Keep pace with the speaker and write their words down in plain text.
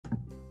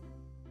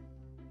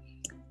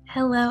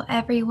Hello,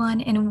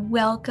 everyone, and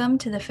welcome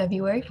to the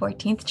February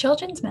 14th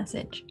Children's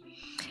Message.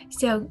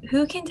 So,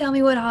 who can tell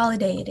me what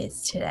holiday it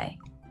is today?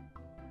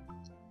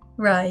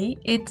 Right,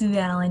 it's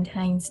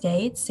Valentine's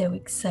Day. It's so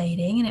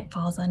exciting, and it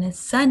falls on a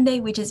Sunday,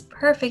 which is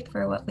perfect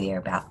for what we are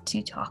about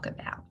to talk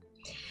about.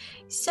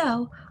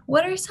 So,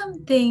 what are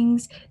some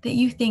things that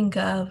you think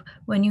of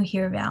when you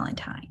hear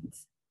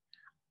Valentine's?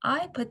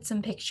 I put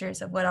some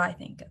pictures of what I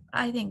think of.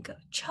 I think of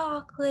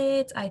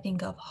chocolates, I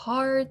think of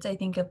hearts, I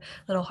think of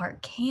little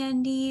heart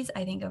candies,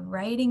 I think of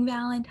writing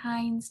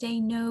Valentine's Day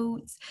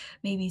notes,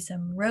 maybe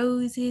some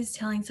roses,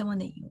 telling someone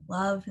that you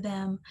love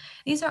them.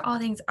 These are all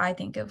things I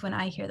think of when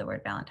I hear the word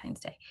Valentine's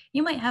Day.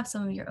 You might have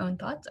some of your own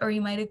thoughts, or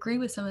you might agree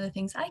with some of the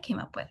things I came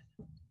up with.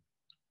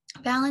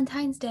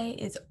 Valentine's Day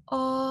is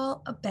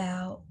all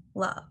about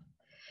love.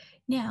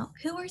 Now,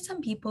 who are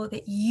some people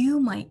that you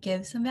might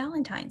give some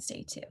Valentine's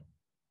Day to?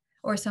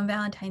 Or some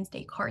Valentine's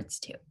Day cards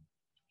to.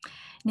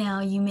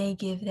 Now, you may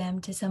give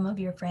them to some of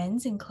your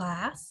friends in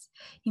class.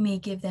 You may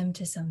give them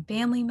to some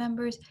family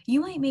members. You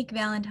might make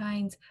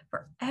Valentines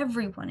for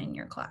everyone in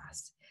your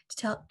class to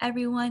tell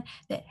everyone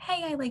that,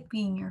 hey, I like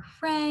being your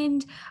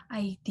friend.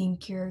 I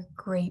think you're a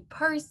great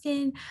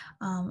person.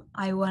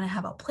 I want to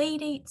have a play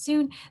date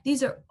soon.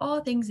 These are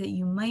all things that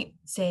you might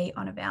say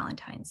on a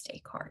Valentine's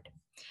Day card.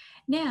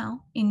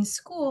 Now, in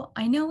school,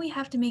 I know we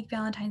have to make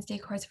Valentine's Day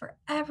cards for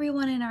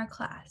everyone in our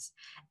class.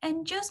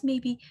 And just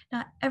maybe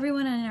not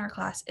everyone in our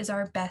class is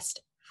our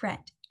best friend.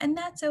 And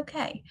that's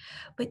okay.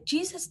 But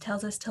Jesus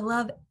tells us to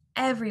love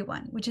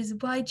everyone, which is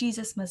why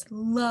Jesus must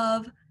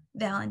love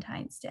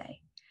Valentine's Day.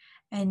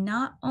 And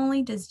not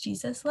only does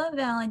Jesus love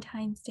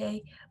Valentine's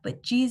Day,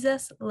 but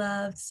Jesus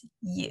loves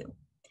you.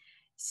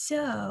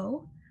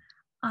 So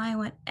I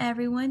want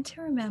everyone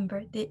to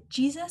remember that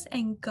Jesus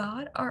and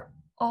God are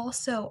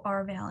also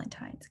our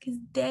Valentines because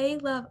they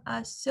love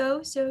us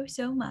so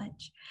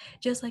much.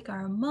 Just like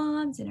our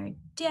moms and our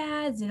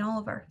dads and all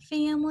of our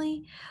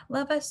family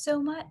love us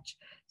so much,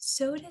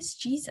 so does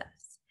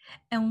Jesus.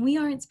 And we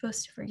aren't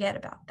supposed to forget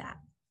about that.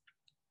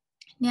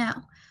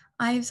 Now,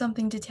 I have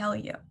something to tell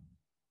you.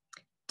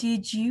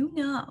 Did you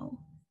know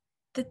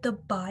that the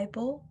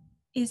Bible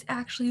is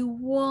actually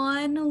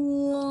one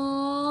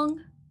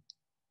long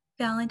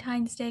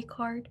Valentine's Day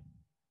card?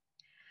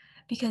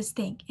 Because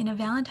think, in a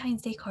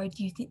Valentine's Day card,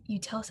 you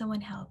tell someone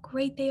how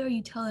great they are,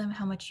 you tell them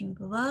how much you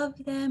love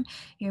them,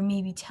 you're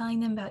maybe telling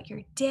them about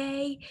your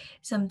day,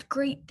 some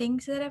great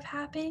things that have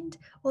happened.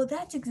 Well,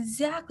 that's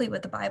exactly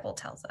what the Bible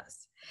tells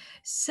us.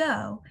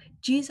 So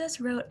Jesus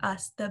wrote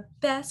us the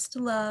best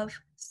love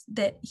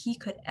that he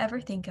could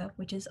ever think of,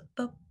 which is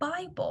the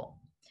Bible.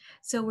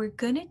 So we're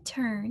going to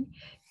turn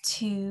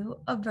to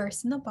a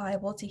verse in the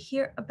Bible to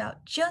hear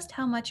about just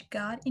how much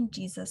God and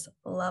Jesus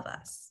love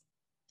us.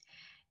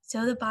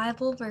 So the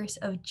Bible verse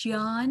of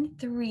John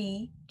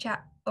 3,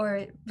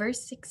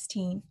 verse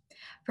 16,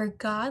 for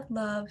God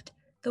loved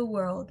the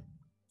world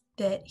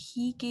that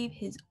he gave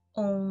his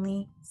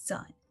only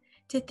son.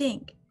 To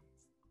think,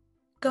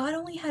 God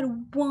only had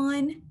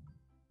one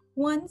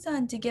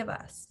son to give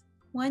us,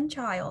 one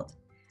child,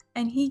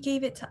 and he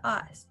gave it to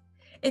us.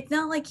 It's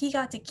not like he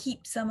got to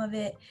keep some of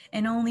it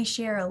and only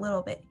share a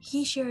little bit.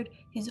 He shared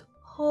his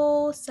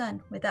whole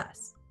son with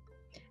us.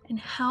 And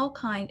how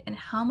kind and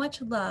how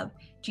much love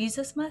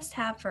Jesus must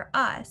have for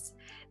us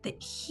that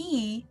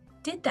he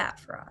did that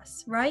for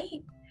us,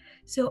 right?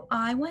 So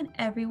I want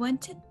everyone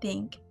to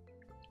think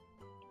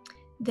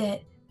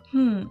that,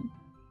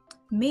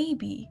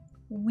 maybe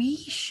we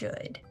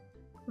should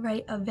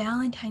write a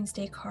Valentine's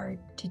Day card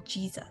to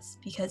Jesus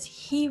because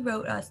he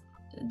wrote us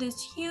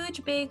this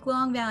huge, big,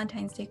 long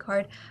Valentine's Day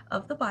card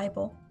of the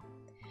Bible.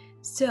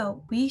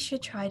 So we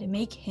should try to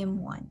make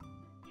him one.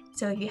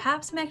 So if you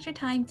have some extra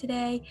time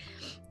today,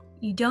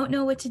 you don't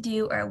know what to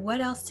do or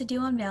what else to do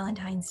on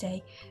Valentine's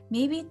Day,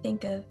 maybe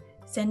think of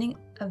sending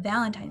a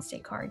Valentine's Day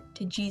card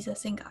to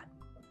Jesus and God.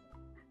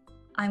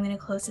 I'm going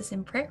to close this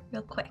in prayer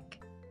real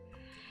quick.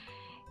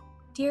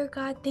 Dear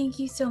God, thank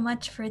you so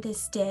much for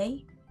this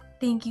day.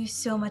 Thank you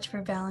so much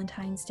for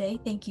Valentine's Day.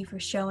 Thank you for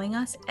showing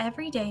us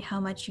every day how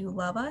much you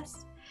love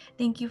us.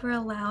 Thank you for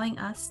allowing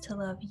us to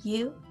love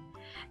you.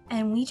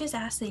 And we just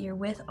ask that you're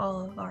with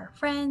all of our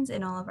friends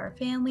and all of our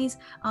families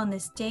on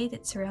this day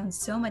that surrounds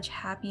so much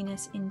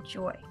happiness and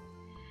joy.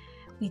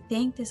 We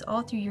thank this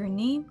all through your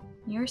name,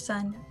 your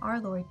Son, our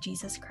Lord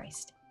Jesus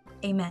Christ.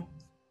 Amen.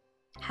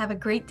 Have a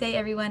great day,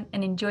 everyone,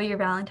 and enjoy your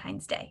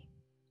Valentine's Day.